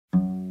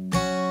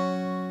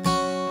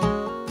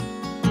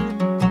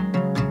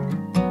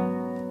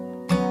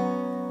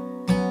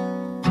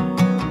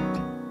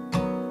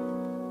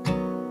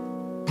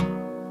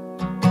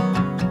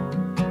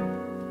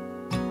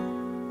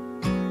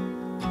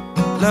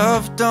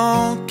Love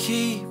don't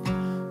keep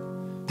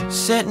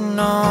sitting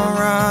on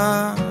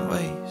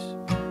runways,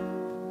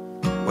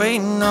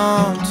 waiting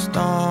on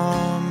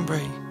storm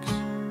breaks,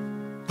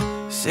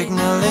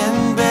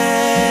 signaling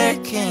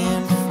back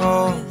and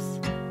forth,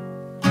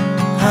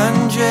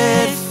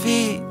 100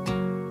 feet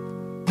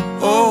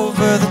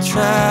over the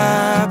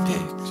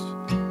tropics.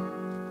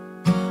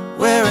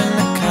 We're in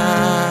the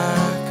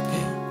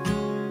cockpit,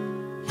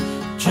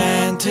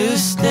 trying to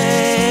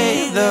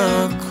stay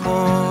the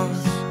course.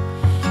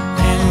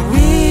 And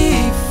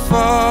we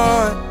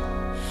fought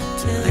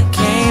till it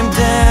came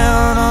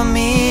down on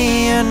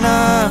me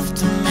enough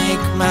to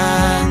make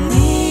my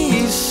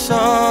knees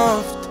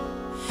soft.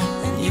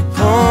 And you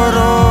poured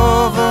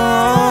over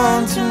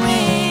onto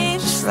me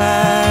just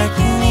like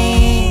an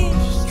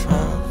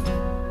eavestrough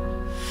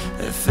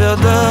that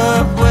filled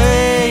up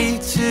way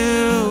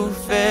too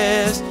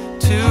fast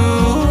to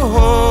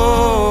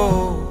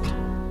hold.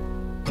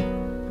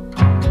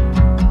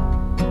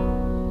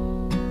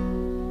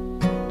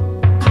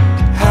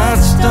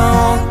 Hearts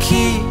don't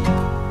keep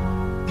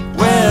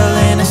well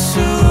in a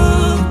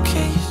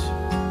suitcase.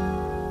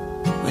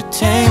 We're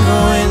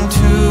tangoing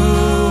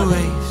two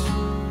ways,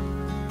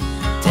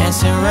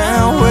 dancing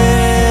around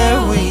where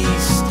we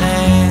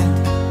stand.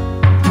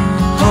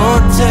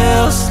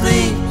 Hotel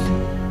sleep,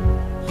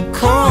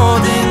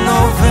 cold in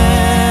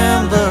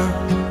November,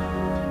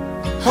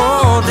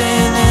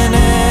 holding an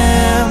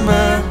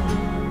ember,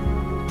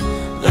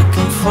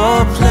 looking for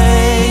a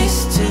place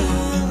to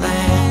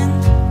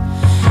land.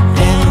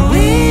 And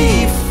we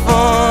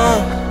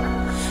fought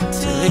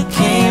till it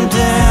came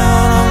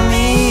down on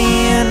me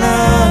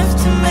enough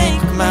to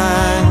make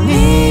my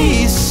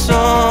knees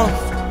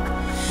soft.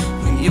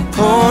 And you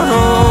poured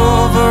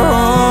over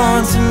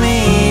onto me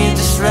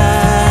just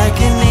like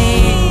an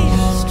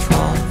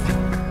eavestrough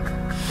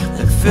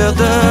that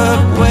filled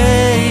up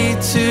way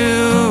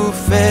too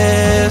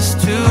fast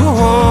to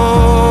hold.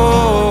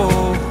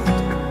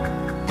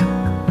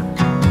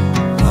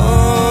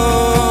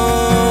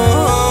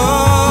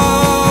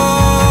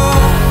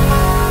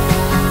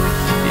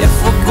 If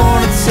we're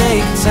gonna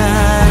take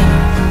time,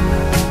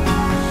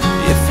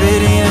 if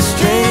it ain't a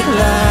straight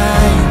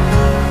line,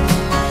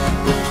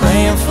 we're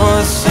playing for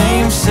the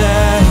same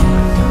side.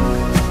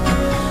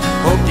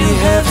 Hope you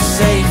have a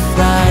safe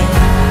flight.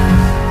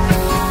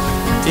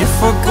 If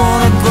we're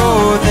gonna go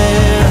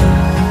there,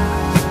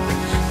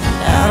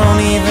 I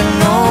don't even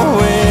know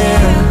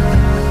where.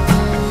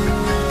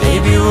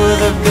 Baby, we're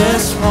the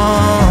best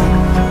one.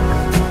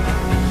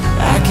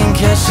 I can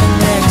catch the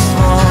next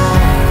one.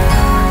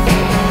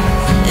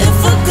 If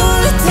we're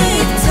gonna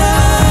take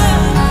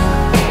time,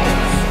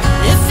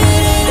 if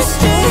it ain't a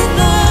straight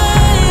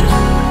line,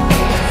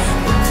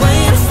 we're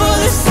playing for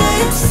the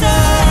same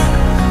side.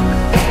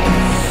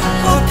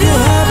 Hope you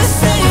have a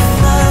safe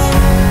flight.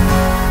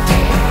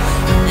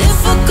 If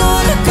we're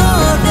gonna go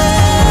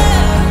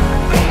there,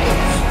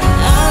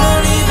 I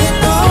don't even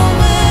know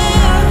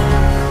where.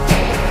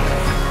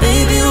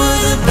 Baby,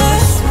 we're the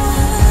best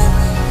one.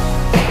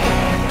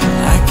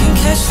 I can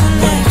catch the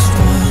next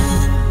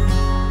one.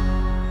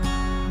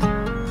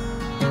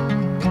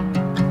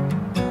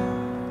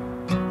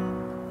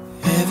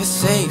 Have a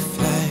safe